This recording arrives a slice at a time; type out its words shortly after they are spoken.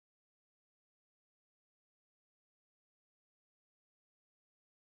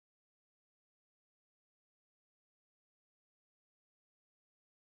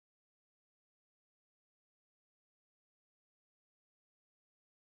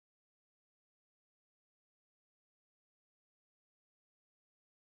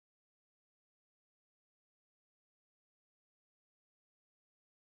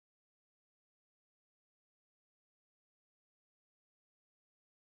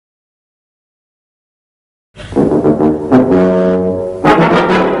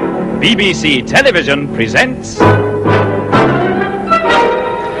BBC Television presents...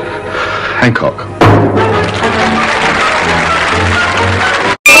 Hancock.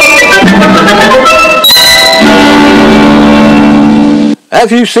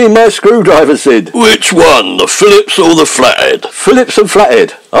 Have you seen my screwdriver, Sid? Which one, the Phillips or the flathead? Phillips and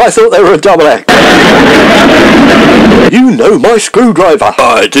flathead. I thought they were a double act. You know my screwdriver.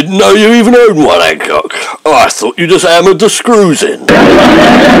 I didn't know you even owned one, Hancock. I thought you just hammered the screws in.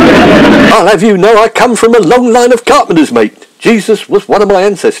 I'll have you know I come from a long line of carpenters, mate. Jesus was one of my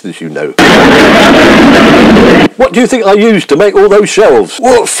ancestors, you know. What do you think I used to make all those shelves?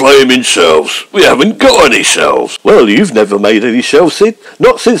 What flaming shelves? We haven't got any shelves. Well, you've never made any shelves, Sid.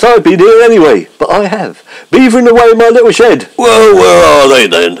 Not since I've been here anyway. But I have. Beavering away in my little shed. Well, where are they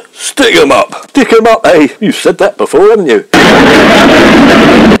then? Stick 'em up. Stick 'em up, eh? You've said that before, haven't you?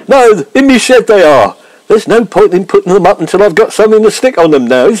 No, in me shed they are. There's no point in putting them up until I've got something to stick on them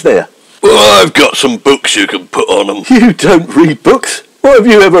now, is there? Well, I've got some books you can put on them. You don't read books. What have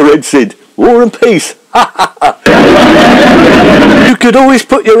you ever read, Sid? War and Peace. You could always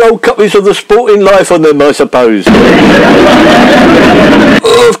put your old copies of The Sporting Life on them, I suppose.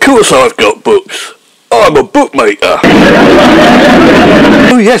 Of course I've got books. I'm a bookmaker.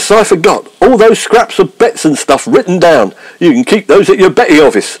 Oh yes, I forgot. All those scraps of bets and stuff written down. You can keep those at your betting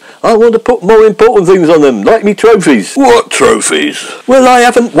office. I want to put more important things on them, like me trophies. What trophies? Well, I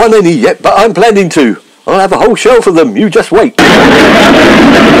haven't won any yet, but I'm planning to. I'll have a whole shelf of them, you just wait.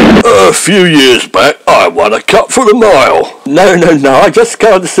 A few years back, I won a cup for the mile. No, I just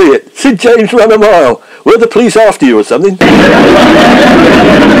can't see it. Sid James ran a mile. Were the police after you or something?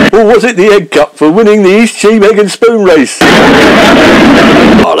 Or was it the Egg Cup for winning the East Cheam Egg and Spoon race?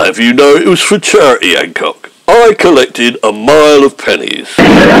 I'll have you know it was for charity, Hancock. I collected a mile of pennies.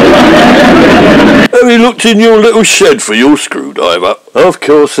 Have you looked in your little shed for your screwdriver? Of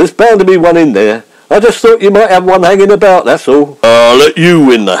course, there's bound to be one in there. I just thought you might have one hanging about, that's all. I'll let you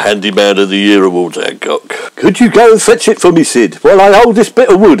win the Handyman of the Year award, Hancock. Could you go and fetch it for me, Sid, while I hold this bit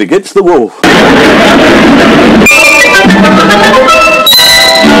of wood against the wall?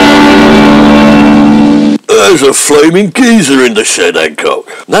 There's a flaming geezer in the shed, Hancock.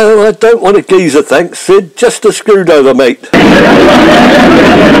 No, I don't want a geezer, thanks, Sid. Just a screwdriver, mate. No,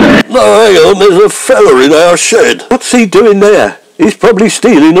 hang on, there's a fella in our shed. What's he doing there? He's probably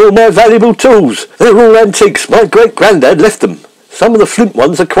stealing all my valuable tools. They're all antiques. My great-granddad left them. Some of the flint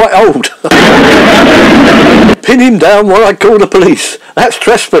ones are quite old. Pin him down while I call the police. That's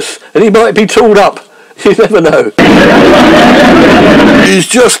trespass, and he might be tooled up. You never know. He's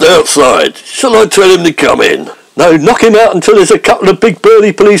just outside. Shall I tell him to come in? No, knock him out until there's a couple of big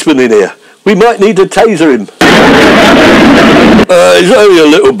burly policemen in here. We might need to taser him. He's only a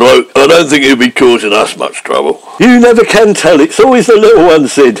little bloke. I don't think he'll be causing us much trouble. You never can tell. It's always the little one,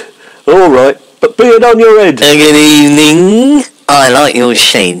 Sid. All right, but be it on your head. Good evening. I like your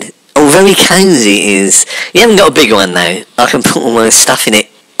shed. Oh, very cosy it is. You haven't got a big one, though. I can put all my stuff in it.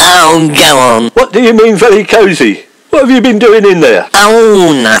 Oh, go on. What do you mean very cosy? What have you been doing in there?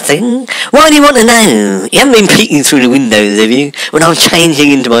 Oh, nothing. Why do you want to know? You haven't been peeking through the windows, have you? When I'm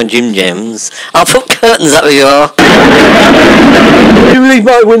changing into my gym jams. I'll put curtains up if you are. You leave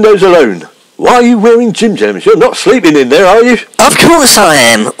my windows alone. Why are you wearing gym jams? You're not sleeping in there, are you? Of course I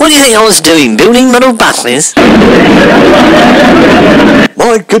am. What do you think I was doing? Building metal buses?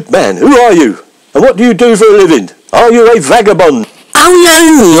 My good man, who are you? And what do you do for a living? Are you a vagabond? Oh,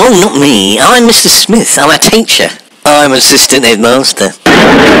 no, not me. I'm Mr. Smith. I'm a teacher. I'm assistant headmaster.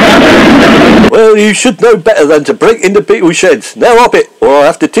 Well, you should know better than to break into people's sheds. Now up it, or I'll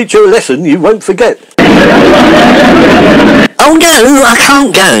have to teach you a lesson you won't forget. Oh no, I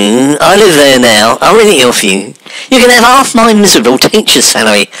can't go. I live there now. I'll rent it off you. You can have half my miserable teacher's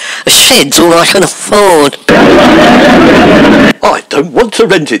salary. A shed's all I can afford. I don't want to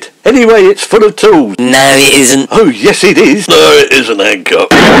rent it. Anyway, it's full of tools. No, it isn't. Oh, yes, it is. No, it isn't,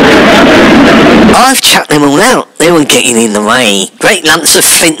 Hancock. I've chucked them all out. They were getting in the way. Great lumps of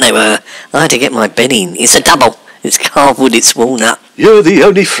flint they were. I had to get my bed in. It's a double. It's carved, it's walnut. You're the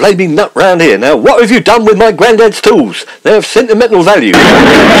only flaming nut round here. Now, what have you done with my granddad's tools? They have sentimental value.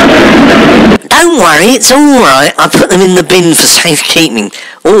 Don't worry, it's all right. I put them in the bin for safekeeping.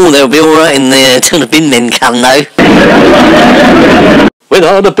 Oh, they'll be all right in there till the bin men come, though. When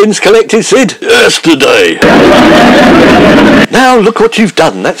are the bins collected, Sid? Yesterday. Now look what you've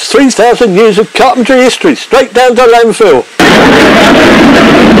done. That's 3,000 years of carpentry history, straight down to landfill.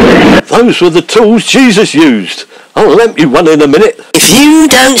 Those were the tools Jesus used. I'll lamp you one in a minute. If you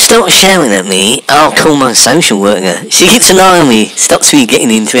don't stop shouting at me, I'll call my social worker. She keeps an eye on me, stops me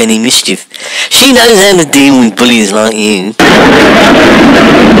getting into any mischief. She knows how to deal with bullies like you.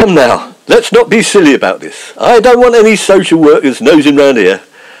 Come now, let's not be silly about this. I don't want any social workers nosing round here.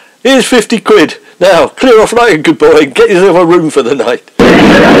 Here's 50 quid. Now, clear off like a good boy and get yourself a room for the night.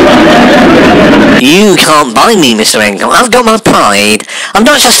 You can't buy me, Mr. Hancock. I've got my pride. I'm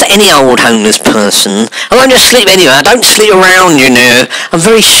not just any old homeless person. I won't just sleep anywhere. I don't sleep around, you know. I'm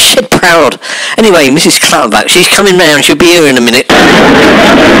very shit proud. Anyway, Mrs. Clutterbuck, she's coming round. She'll be here in a minute.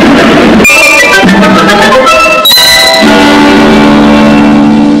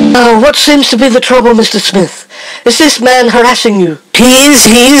 What seems to be the trouble, Mr. Smith? Is this man harassing you? He is,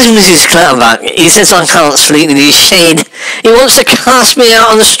 Mrs. Clutterbuck. He says I can't sleep in his shed. He wants to cast me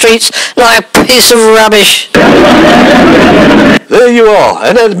out on the streets like a piece of rubbish. There you are,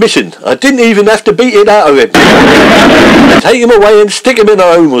 an admission. I didn't even have to beat it out of him. Take him away and stick him in a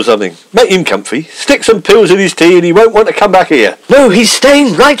home or something. Make him comfy. Stick some pills in his tea and he won't want to come back here. No, he's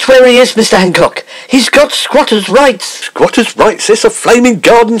staying right where he is, Mr. Hancock. He's got squatter's rights. Squatter's rights? It's a flaming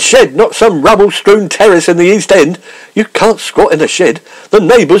garden shed, not some rubble-strewn terrace in the East End. You can't squat in a shed. The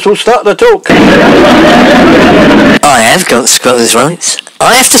neighbours will start to talk. I have got squatter's rights.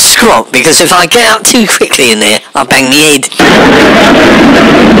 I have to squat because if I get out too quickly in there, I'll bang my head.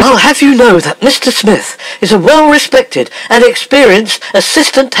 I'll have you know that Mr. Smith is a well-respected and experienced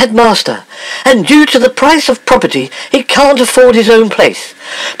assistant headmaster, and due to the price of property, he can't afford his own place.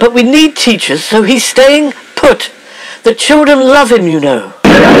 But we need teachers, so he's staying put. The children love him, you know.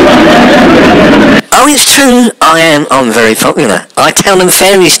 Oh, it's true. I'm very popular. I tell them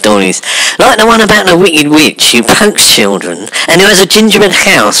fairy stories, like the one about the wicked witch who pokes children and who has a gingerbread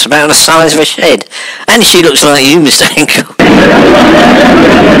house about the size of a shed. And she looks like you, Mr. Hancock.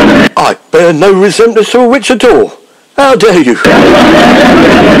 I bear no resemblance to a witch at all. How dare you?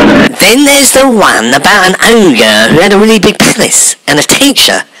 Then there's the one about an ogre who had a really big palace and a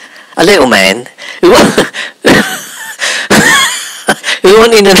teacher, a little man, who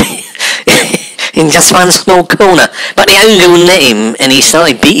wanted to be in just one small corner, but the ogre wouldn't let him, and he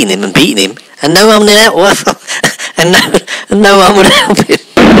started beating him, and no one would help and no one would help him.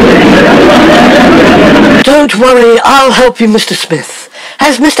 Don't worry, I'll help you, Mr. Smith.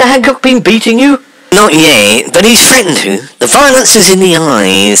 Has Mr. Hancock been beating you? Not yet, but he's threatened to. The violence is in the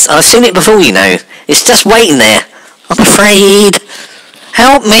eyes. I've seen it before, you know. It's just waiting there. I'm afraid.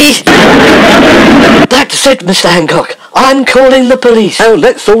 Help me. That's it, Mr. Hancock. I'm calling the police. Now,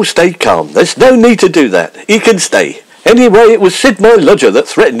 let's all stay calm. There's no need to do that. He can stay. Anyway, it was Sid, my lodger, that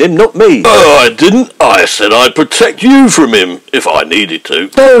threatened him, not me. Oh, I didn't. I said I'd protect you from him, if I needed to.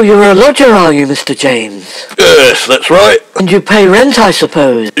 Oh, you're a lodger, are you, Mr. James? Yes, that's right. And you pay rent, I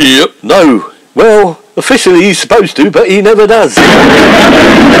suppose? Yep. No. Well, officially he's supposed to, but he never does.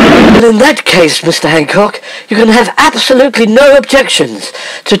 Well, in that case, Mr. Hancock, you can have absolutely no objections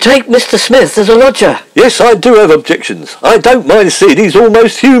to take Mr. Smith as a lodger. Yes, I do have objections. I don't mind Sid, he's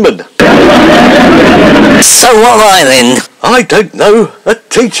almost human. So what am I then? I don't know. A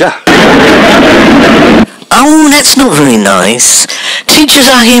teacher. Oh, that's not very nice. Teachers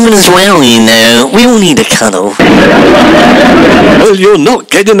are human as well, you know. We all need a cuddle. Well, you're not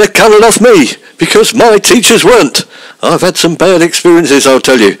getting a cuddle off me, because my teachers weren't. I've had some bad experiences, I'll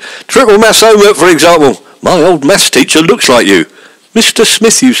tell you. Triple maths homework, for example. My old maths teacher looks like you. Mr.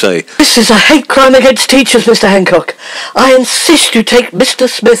 Smith, you say? This is a hate crime against teachers, Mr. Hancock. I insist you take Mr.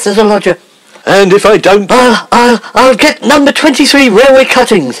 Smith as a lodger. And if I don't... I'll get number 23 railway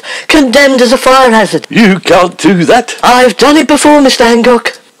cuttings, condemned as a fire hazard. You can't do that. I've done it before, Mr.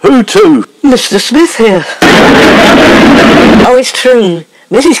 Hancock. Who to? Mr. Smith here. Oh, it's true.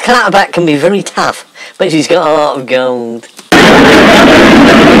 Mrs. Clutterbuck can be very tough, but she's got a heart of gold.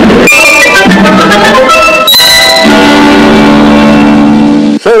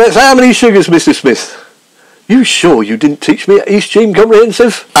 So that's how many sugars, Mr. Smith? You sure you didn't teach me at East Cheam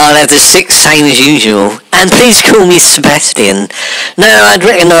Comprehensive? I'll have the 6 same as usual. And please call me Sebastian. No, I'd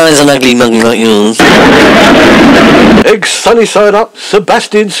recognise an ugly mug like yours. Eggs sunny side up,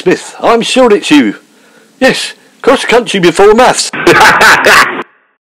 Sebastian Smith. I'm sure it's you. Yes, cross country before maths.